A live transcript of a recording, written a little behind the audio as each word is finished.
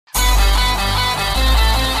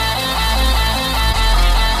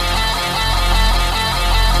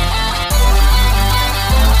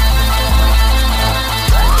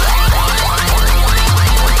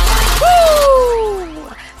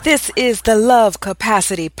This is the Love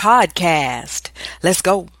Capacity Podcast. Let's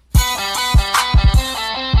go.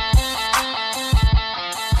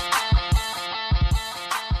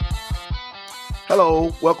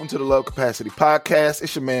 Hello, welcome to the Love Capacity Podcast.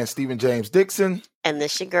 It's your man, Stephen James Dixon. And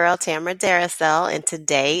this your girl, Tamara Daracel, and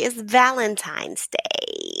today is Valentine's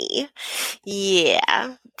Day.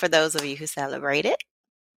 Yeah, for those of you who celebrate it.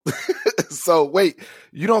 So, wait,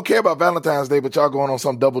 you don't care about Valentine's Day, but y'all going on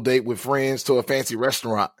some double date with friends to a fancy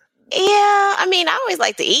restaurant. Yeah, I mean, I always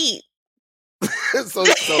like to eat. so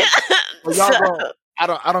y'all going,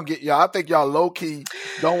 I don't get y'all. I think y'all low key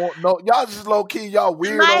don't want no. Y'all just low key. Y'all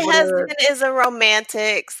weird. My husband is a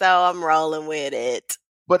romantic, so I'm rolling with it.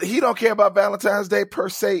 But he don't care about Valentine's Day per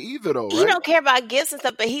se either, though, right? He don't care about gifts and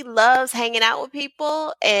stuff, but he loves hanging out with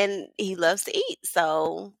people and he loves to eat.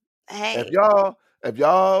 So hey, if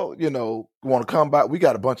y'all, want to come by, we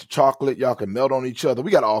got a bunch of chocolate. Y'all can melt on each other.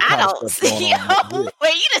 We got all kinds of stuff going on.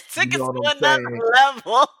 Wait, you just took us to another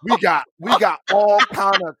level. We got all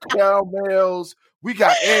kind of caramels. We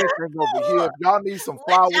got everything over here. If y'all need some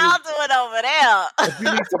flowers, what y'all doing over there? If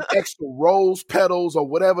you need some extra rose petals or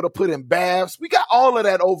whatever to put in baths, we got all of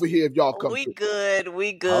that over here if y'all come. We good.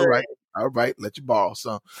 All right. Let you borrow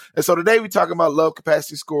some. And so today we're talking about Love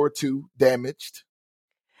Capacity Score 2, Damaged.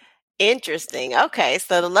 Interesting. Okay,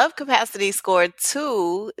 so the Love Capacity Score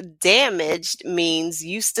 2, damaged, means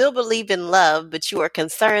you still believe in love, but you are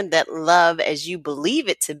concerned that love as you believe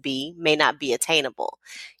it to be may not be attainable.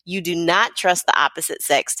 You do not trust the opposite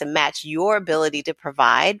sex to match your ability to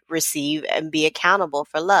provide, receive, and be accountable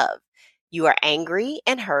for love. You are angry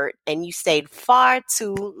and hurt, and you stayed far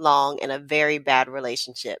too long in a very bad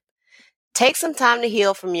relationship. Take some time to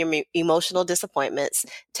heal from your emotional disappointments.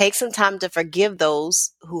 Take some time to forgive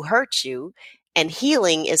those who hurt you. And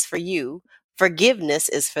healing is for you. Forgiveness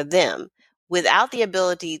is for them. Without the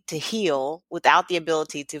ability to heal, without the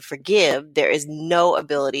ability to forgive, there is no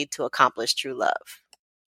ability to accomplish true love.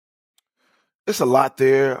 It's a lot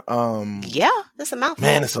there. Yeah, that's a mouthful.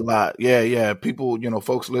 Man, it's a lot. Yeah. People,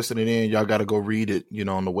 folks listening in, y'all got to go read it,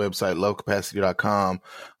 on the website, lovecapacity.com.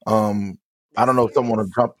 I don't know if someone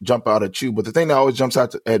will jump out at you, but the thing that always jumps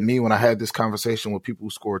out at me when I had this conversation with people who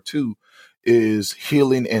score 2 is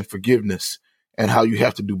healing and forgiveness and how you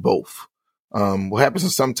have to do both. What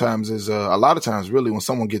happens sometimes is a lot of times really when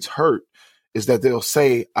someone gets hurt is that they'll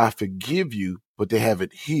say, I forgive you, but they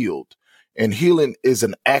haven't healed. And healing is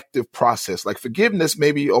an active process. Like forgiveness,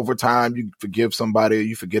 maybe over time you forgive somebody, or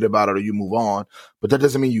you forget about it, or you move on, but that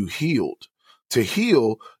doesn't mean you healed. To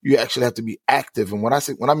heal, you actually have to be active. And when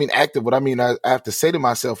I mean active, what I mean, I have to say to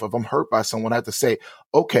myself, if I'm hurt by someone, I have to say,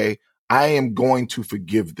 okay, I am going to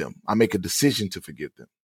forgive them. I make a decision to forgive them.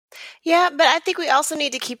 Yeah, but I think we also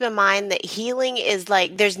need to keep in mind that healing is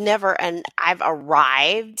like, there's never an I've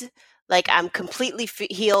arrived, like I'm completely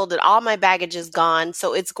healed and all my baggage is gone.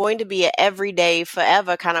 So it's going to be an everyday,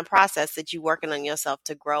 forever kind of process that you're working on yourself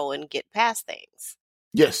to grow and get past things.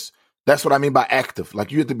 Yes. That's what I mean by active.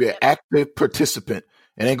 Like you have to be an active participant.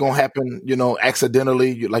 It ain't going to happen,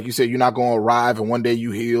 accidentally. Like you said, you're not going to arrive and one day you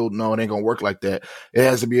healed. No, it ain't going to work like that. It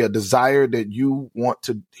has to be a desire that you want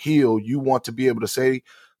to heal. You want to be able to say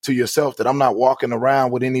to yourself that I'm not walking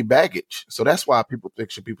around with any baggage. So that's why people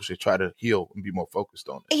should try to heal and be more focused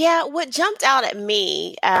on it. Yeah. What jumped out at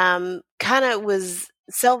me kind of was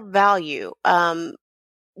self-value.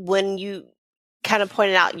 When you kind of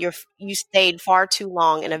pointed out you stayed far too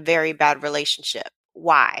long in a very bad relationship.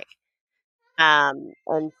 Why?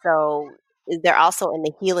 And so is there also in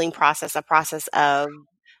the healing process a process of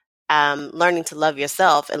learning to love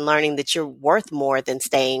yourself and learning that you're worth more than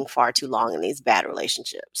staying far too long in these bad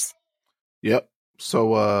relationships? Yep.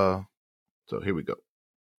 So here we go.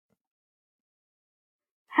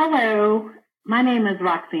 Hello, my name is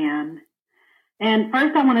Roxanne. And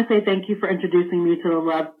first, I want to say thank you for introducing me to the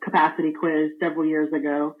Love Capacity Quiz several years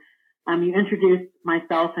ago. You introduced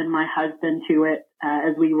myself and my husband to it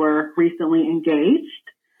as we were recently engaged.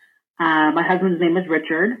 My husband's name is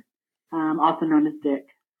Richard, also known as Dick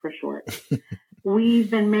for short. We've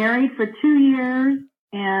been married for 2 years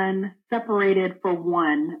and separated for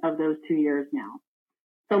 1 of those 2 years now.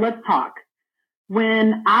 So let's talk.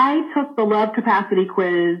 When I took the Love Capacity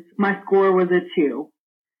Quiz, my score was a 2.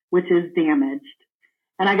 Which is damaged.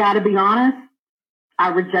 And I got to be honest, I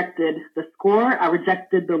rejected the score. I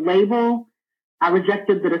rejected the label. I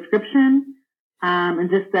rejected the description, and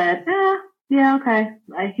just said, yeah, okay,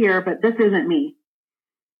 I hear, but this isn't me.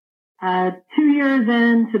 2 years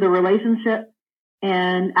into the relationship,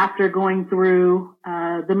 and after going through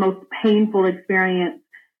the most painful experience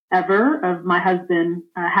ever of my husband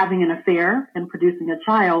having an affair and producing a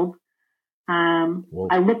child,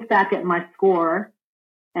 I looked back at my score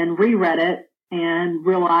and reread it and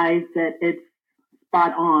realized that it's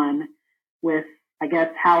spot on with, I guess,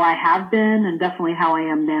 how I have been and definitely how I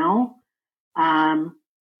am now.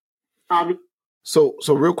 So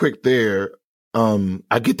real quick there,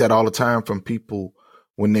 I get that all the time from people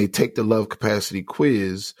when they take the love capacity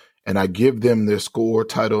quiz and I give them their score,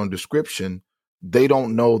 title, and description. They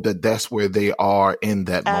don't know that that's where they are in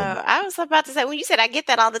that moment. I was about to say, when you said I get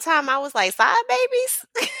that all the time, I was like, side babies?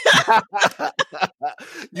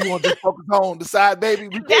 You want to focus on the side baby?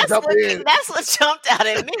 We can jump in. That's what jumped out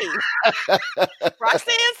at me.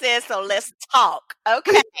 Roxanne says, so let's talk.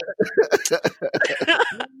 Okay.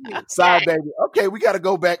 Side baby. Okay, we got to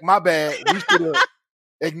go back. My bad. We should have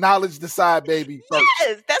acknowledged the side baby first.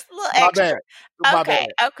 Yes, that's a little extra. My bad.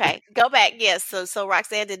 Okay. Go back. Yes. So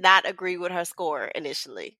Roxanne did not agree with her score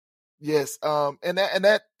initially. Yes. And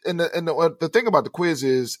the thing about the quiz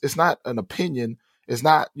is it's not an opinion. It's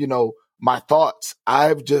not, my thoughts.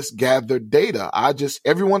 I've just gathered data.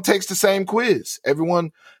 Everyone takes the same quiz.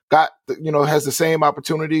 Everyone has the same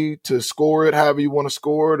opportunity to score it however you want to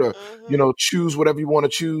score it, or, choose whatever you want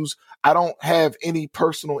to choose. I don't have any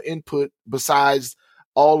personal input besides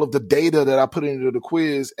all of the data that I put into the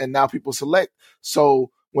quiz, and now people select.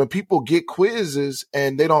 So when people get quizzes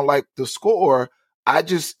and they don't like the score, I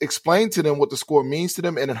just explain to them what the score means to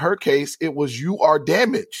them. And in her case, it was, you are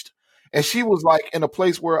damaged. And she was like in a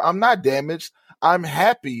place where I'm not damaged. I'm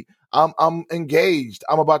happy. I'm engaged.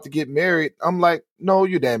 I'm about to get married. I'm like, no,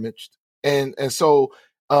 you're damaged. And so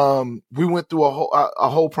we went through a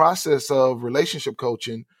whole process of relationship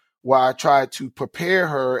coaching where I tried to prepare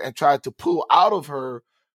her and tried to pull out of her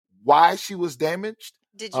why she was damaged.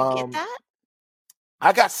 Did you get that?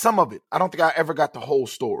 I got some of it. I don't think I ever got the whole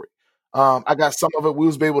story. I got some of it. We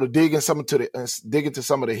was able to dig into some of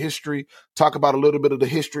the history, talk about a little bit of the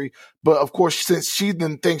history. But of course, since she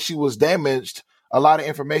didn't think she was damaged, a lot of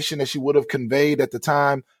information that she would have conveyed at the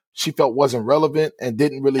time, she felt wasn't relevant and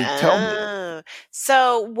didn't really tell me.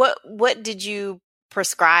 So what did you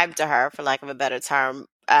prescribe to her, for lack of a better term,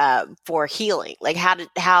 for healing? Like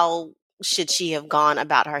how should she have gone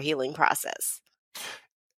about her healing process?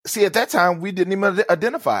 See, at that time, we didn't even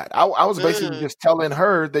identify it. I was basically just telling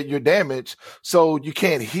her that you're damaged, so you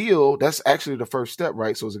can't heal. That's actually the first step,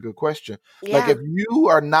 right? So it's a good question. Yeah. Like if you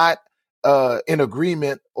are not in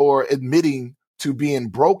agreement or admitting to being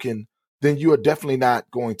broken, then you are definitely not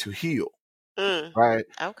going to heal. Right.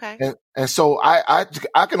 Okay. And so I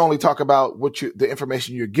can only talk about the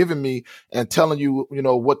information you're giving me and telling you,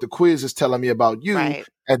 what the quiz is telling me about you, right,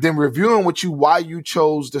 and then reviewing with you why you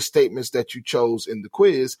chose the statements that you chose in the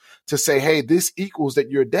quiz to say, hey, this equals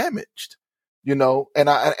that you're damaged,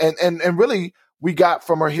 and really we got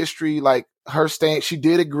from her history, like her staying, she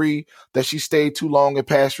did agree that she stayed too long in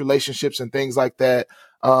past relationships and things like that.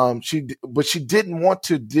 But she didn't want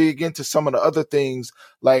to dig into some of the other things,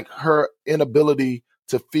 like her inability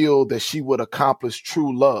to feel that she would accomplish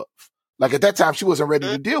true love. Like at that time, she wasn't ready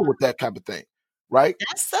to deal with that type of thing. Right.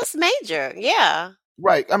 That's major. Yeah.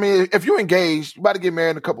 Right. I mean, if you're engaged, you're about to get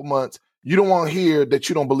married in a couple months, you don't want to hear that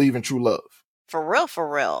you don't believe in true love. For real.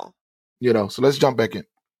 So let's jump back in.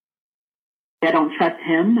 I don't trust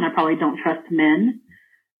him, and I probably don't trust men.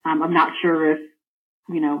 I'm not sure if,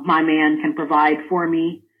 my man can provide for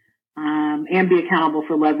me, and be accountable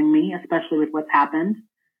for loving me, especially with what's happened.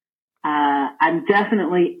 I'm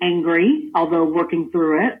definitely angry, although working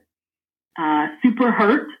through it, super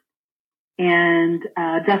hurt, and,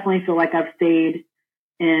 definitely feel like I've stayed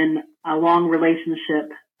in a long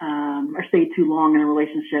relationship, or stayed too long in a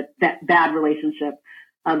relationship, that bad relationship,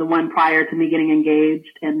 the one prior to me getting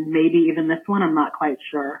engaged, and maybe even this one, I'm not quite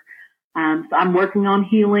sure. So I'm working on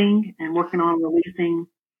healing and working on releasing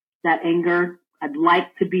that anger. I'd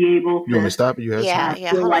like to be able to. You want me to stop? Yeah.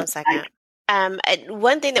 Hold on a second.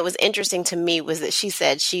 One thing that was interesting to me was that she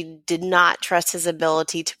said she did not trust his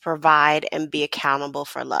ability to provide and be accountable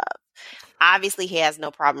for love. Obviously, he has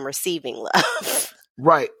no problem receiving love.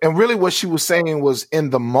 Right. And really what she was saying was in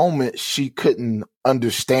the moment, she couldn't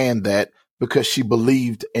understand that because she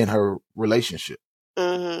believed in her relationship.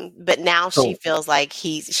 But now she feels like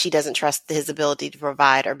she doesn't trust his ability to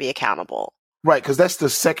provide or be accountable. Right, because that's the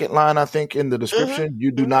second line, I think, in the description.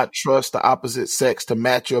 You do not trust the opposite sex to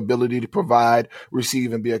match your ability to provide,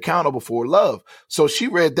 receive, and be accountable for love. So she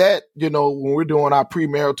read that, when we're doing our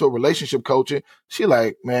premarital relationship coaching, she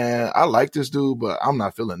like, man, I like this dude, but I'm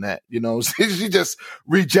not feeling that. She just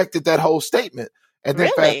rejected that whole statement. And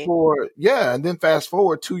then fast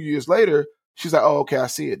forward 2 years later, she's like, oh, okay, I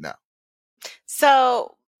see it now.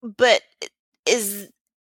 So, but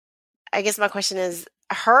I guess my question is,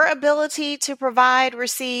 her ability to provide,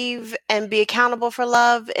 receive, and be accountable for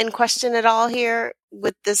love in question at all here?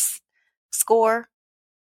 with this score?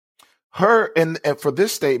 Her and for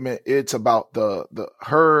this statement, it's about the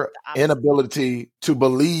her inability to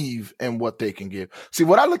believe in what they can give. See,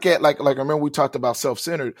 what I look at, like I remember we talked about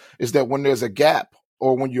self-centered, is that when there's a gap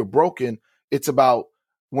or when you're broken, it's about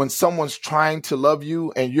when someone's trying to love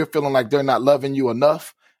you and you're feeling like they're not loving you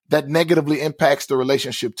enough, that negatively impacts the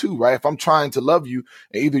relationship too, right? If I'm trying to love you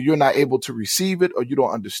and either you're not able to receive it or you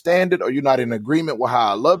don't understand it or you're not in agreement with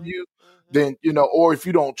how I love you, then, or if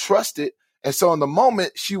you don't trust it. And so in the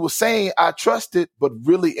moment she was saying, I trust it, but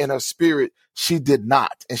really in her spirit, she did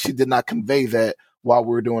not. And she did not convey that while we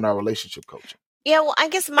were doing our relationship coaching. Yeah, well, I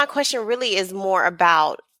guess my question really is more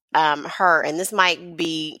about her, and this might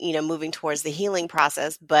be, moving towards the healing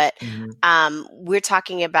process, but we're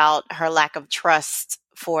talking about her lack of trust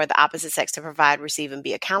for the opposite sex to provide, receive, and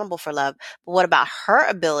be accountable for love. But what about her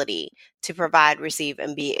ability to provide, receive,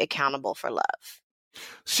 and be accountable for love?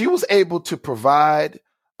 She was able to provide.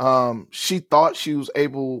 She thought she was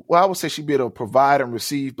able, I would say she'd be able to provide and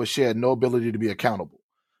receive, but she had no ability to be accountable.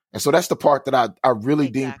 And so that's the part that I really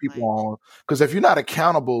ding people on. Because if you're not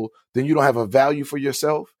accountable, then you don't have a value for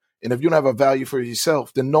yourself. And if you don't have a value for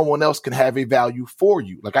yourself, then no one else can have a value for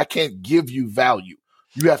you. Like, I can't give you value.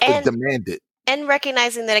 You have to demand it. And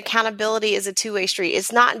recognizing that accountability is a two-way street.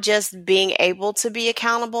 It's not just being able to be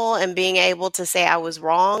accountable and being able to say I was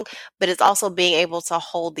wrong, but it's also being able to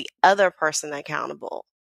hold the other person accountable.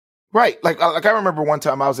 Right. Like I remember one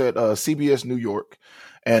time I was at CBS New York,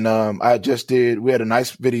 and we had a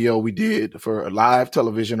nice video we did for live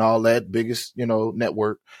television, all that, biggest,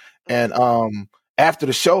 network. And after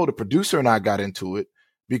the show, the producer and I got into it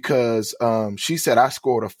because she said I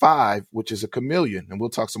scored a 5, which is a chameleon. And we'll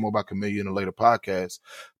talk some more about chameleon in a later podcast.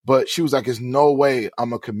 But she was like, there's no way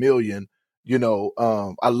I'm a chameleon.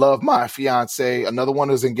 I love my fiance. Another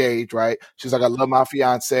one is engaged, right? She's like, I love my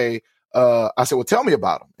fiance. I said, well, tell me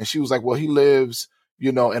about him. And she was like, well, he lives,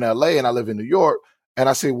 in LA and I live in New York. And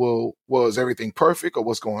I said, well, is everything perfect or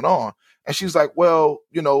what's going on? And she's like, well,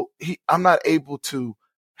 I'm not able to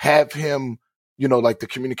have him, like the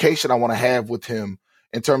communication I want to have with him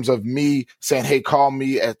in terms of me saying, hey, call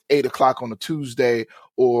me at 8:00 on a Tuesday,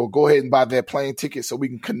 or go ahead and buy that plane ticket so we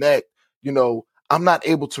can connect. I'm not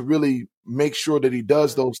able to really make sure that he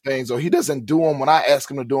does those things, or he doesn't do them when I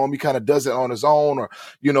ask him to do them. He kind of does it on his own, or,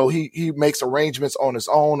 he makes arrangements on his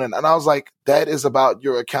own. And I was like, that is about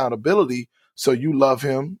your accountability. So you love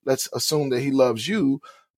him. Let's assume that he loves you.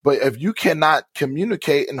 But if you cannot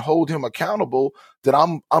communicate and hold him accountable,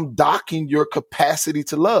 then I'm docking your capacity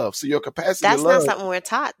to love. So your capacity to love. That's not something we're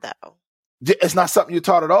taught, though. It's not something you're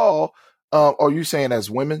taught at all. Are you saying as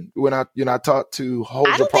women, you're not taught to hold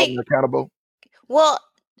your partner accountable? Well,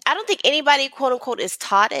 I don't think anybody, quote unquote, is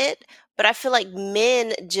taught it, but I feel like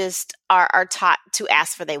men just are taught to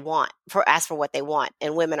ask for what they want,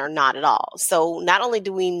 and women are not at all. So not only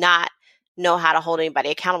do we not know how to hold anybody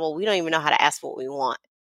accountable, we don't even know how to ask for what we want.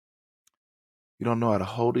 You don't know how to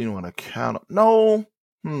hold anyone accountable? No.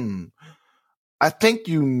 I think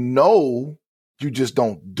you just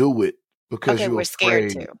don't do it because we're scared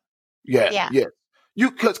to. Yeah.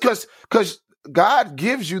 You because God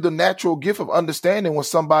gives you the natural gift of understanding when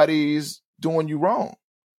somebody's doing you wrong.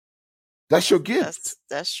 That's your gift.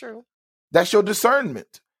 That's true. That's your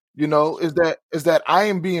discernment. Is that I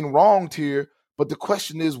am being wronged here, but the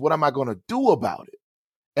question is, what am I going to do about it?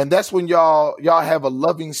 And that's when y'all have a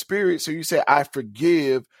loving spirit. So you say, I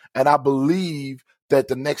forgive, and I believe that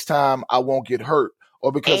the next time I won't get hurt,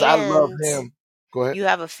 or because I love him. Go ahead. You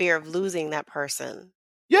have a fear of losing that person.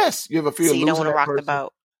 Yes, you have a fear of losing that person. So you don't want to rock the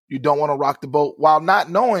boat. You don't want to rock the boat, while not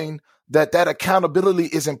knowing that accountability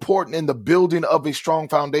is important in the building of a strong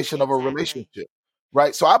foundation of a relationship,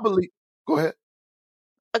 right? So I believe. Go ahead.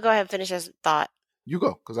 Go ahead, finish your thought. You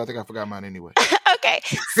go, because I think I forgot mine anyway. Okay,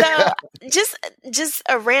 so just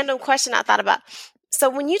a random question I thought about. So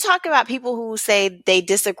when you talk about people who say they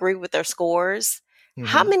disagree with their scores,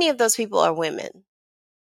 how many of those people are women?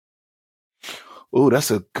 Oh,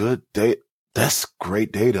 that's a good date. That's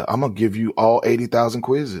great data. I'm going to give you all 80,000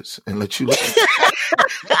 quizzes and let you look at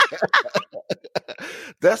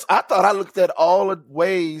I thought I looked at all the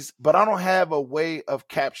ways, but I don't have a way of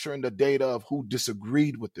capturing the data of who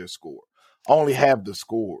disagreed with their score. I only have the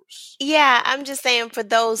scores. Yeah, I'm just saying for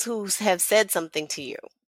those who have said something to you.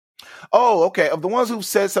 Oh, okay. Of the ones who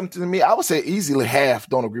said something to me, I would say easily half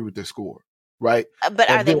don't agree with their score, right? But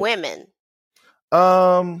are they women?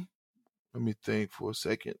 Let me think for a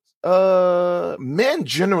second. Men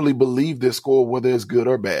generally believe their score, whether it's good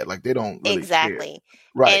or bad. Like, they don't really care.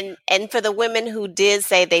 Right. And for the women who did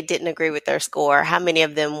say they didn't agree with their score, how many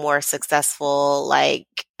of them were successful,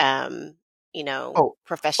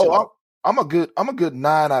 professional? I'm a good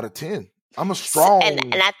 9 out of 10. I'm a strong.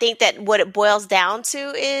 And I think that what it boils down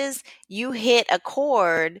to is you hit a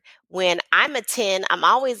chord when I'm a 10, I'm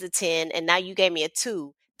always a 10, and now you gave me a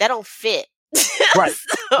 2. That don't fit. Right.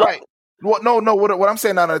 So- Right. Well, no. What I'm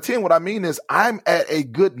saying 9 out of 10, what I mean is I'm at a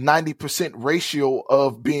good 90% ratio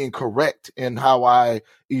of being correct in how I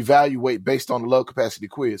evaluate based on the love capacity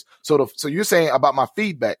quiz. So you're saying about my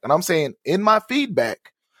feedback, and I'm saying in my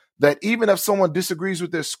feedback that even if someone disagrees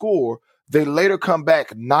with their score, they later come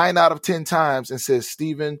back 9 out of 10 times and says,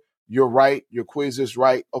 Stephen, you're right. Your quiz is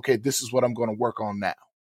right. Okay, this is what I'm going to work on now.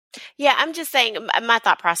 Yeah, I'm just saying my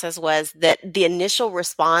thought process was that the initial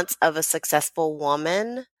response of a successful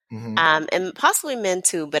woman, and possibly men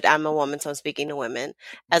too, but I'm a woman, so I'm speaking to women.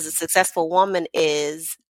 As a successful woman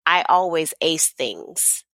is, I always ace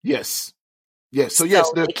things. Yes. Yes. So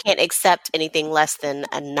they can't accept anything less than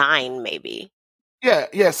a 9, maybe.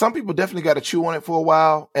 Yeah. Some people definitely got to chew on it for a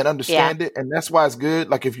while and understand it. And that's why it's good.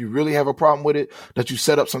 Like if you really have a problem with it, that you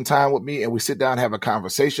set up some time with me and we sit down and have a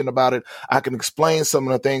conversation about it. I can explain some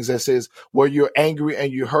of the things that says where you're angry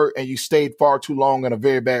and you hurt and you stayed far too long in a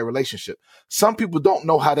very bad relationship. Some people don't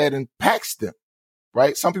know how that impacts them,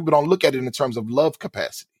 right? Some people don't look at it in terms of love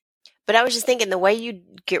capacity. But I was just thinking the way you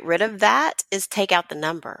get rid of that is take out the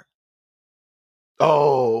number.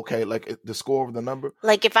 Oh, okay. Like the score of the number?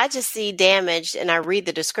 Like if I just see damaged and I read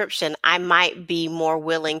the description, I might be more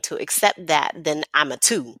willing to accept that than I'm a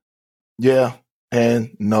 2. Yeah.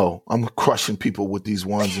 And no, I'm crushing people with these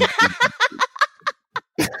ones.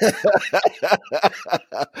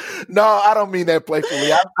 No, I don't mean that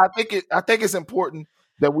playfully. I think it's important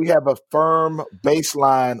that we have a firm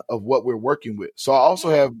baseline of what we're working with. So I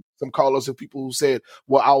also have some callers of people who said,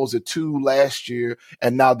 well, I was a 2 last year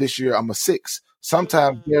and now this year I'm a 6.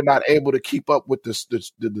 Sometimes they're not able to keep up with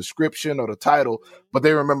the description or the title, but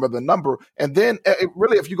they remember the number. And then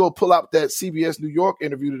really, if you go pull out that CBS New York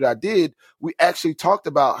interview that I did, we actually talked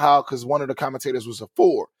about how, because one of the commentators was a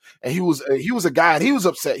 4 and he was a guy and he was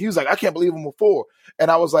upset. He was like, I can't believe I'm a 4. And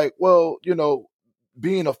I was like, well,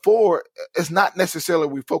 being a 4, it's not necessarily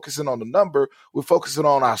we focusing on the number. We're focusing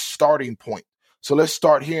on our starting point. So let's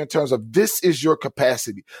start here in terms of this is your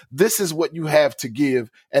capacity. This is what you have to give.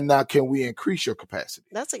 And now can we increase your capacity?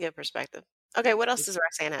 That's a good perspective. Okay, what else does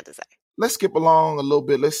Roxanne have to say? Let's skip along a little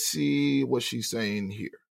bit. Let's see what she's saying here.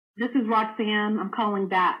 This is Roxanne. I'm calling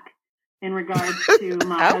back in regards to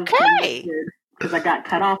my husband because I got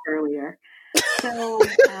cut off earlier. So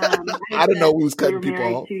I didn't know we was cutting people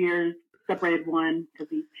married off. 2 years, separated 1 because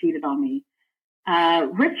he cheated on me.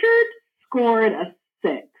 Richard scored a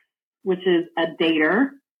 6. Which is a dater.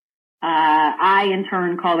 I, in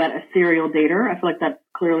turn, call that a serial dater. I feel like that's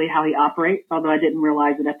clearly how he operates, although I didn't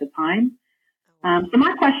realize it at the time. So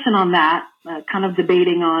my question on that, kind of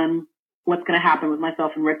debating on what's going to happen with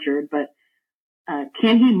myself and Richard, but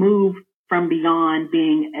can he move from beyond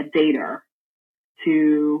being a dater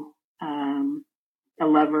to a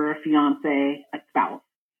lover, a fiance, a spouse?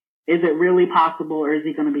 Is it really possible, or is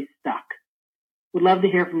he going to be stuck? Would love to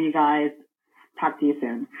hear from you guys. Talk to you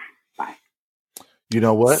soon. Bye. You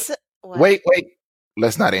know what? Wait.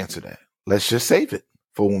 Let's not answer that. Let's just save it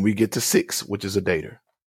for when we get to 6, which is a dater.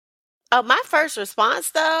 Oh, my first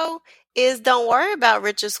response, though, is don't worry about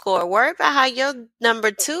Richard's score. Worry about how your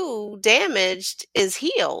number 2 damaged is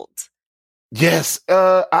healed. Yes.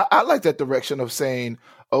 I like that direction of saying,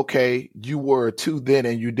 okay, you were a 2 then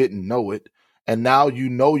and you didn't know it. And now you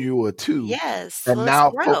know you were a 2. Yes. And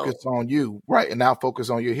now focus on you. Right. And now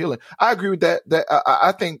focus on your healing. I agree with that.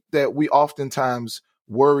 I think that we oftentimes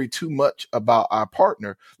worry too much about our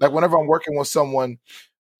partner. Like whenever I'm working with someone,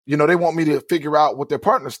 they want me to figure out what their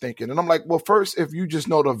partner's thinking. And I'm like, well, first, if you just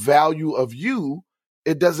know the value of you,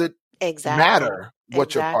 it doesn't matter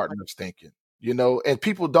what your partner's thinking, and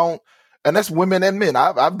people don't. And that's women and men.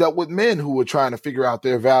 I've dealt with men who were trying to figure out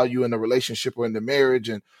their value in a relationship or in the marriage.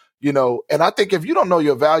 And and I think if you don't know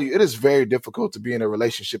your value, it is very difficult to be in a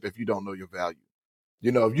relationship if you don't know your value.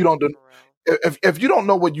 If you don't if you don't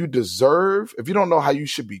know what you deserve, if you don't know how you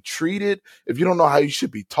should be treated, if you don't know how you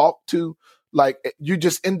should be talked to, like you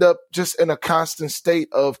just end up just in a constant state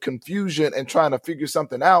of confusion and trying to figure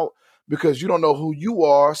something out because you don't know who you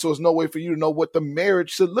are. So there's no way for you to know what the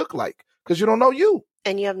marriage should look like because you don't know you.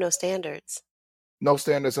 And you have no standards. No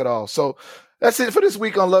standards at all. So that's it for this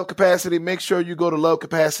week on Love Capacity. Make sure you go to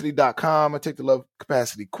lovecapacity.com and take the Love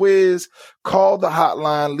Capacity quiz. Call the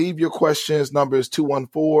hotline. Leave your questions. Number is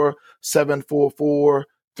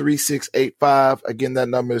 214-744-3685. Again, that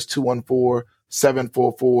number is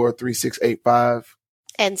 214-744-3685.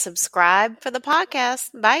 And subscribe for the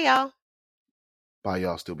podcast. Bye, y'all. Bye,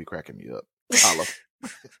 y'all. Still be cracking me up. Holla.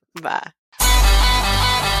 Bye.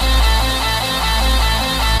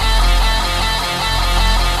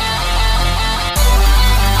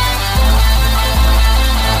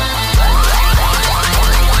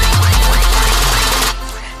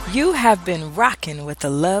 have been rocking with the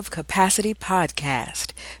Love Capacity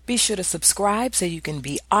Podcast. Be sure to subscribe so you can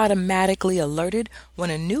be automatically alerted when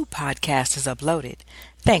a new podcast is uploaded.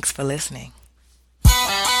 Thanks for listening.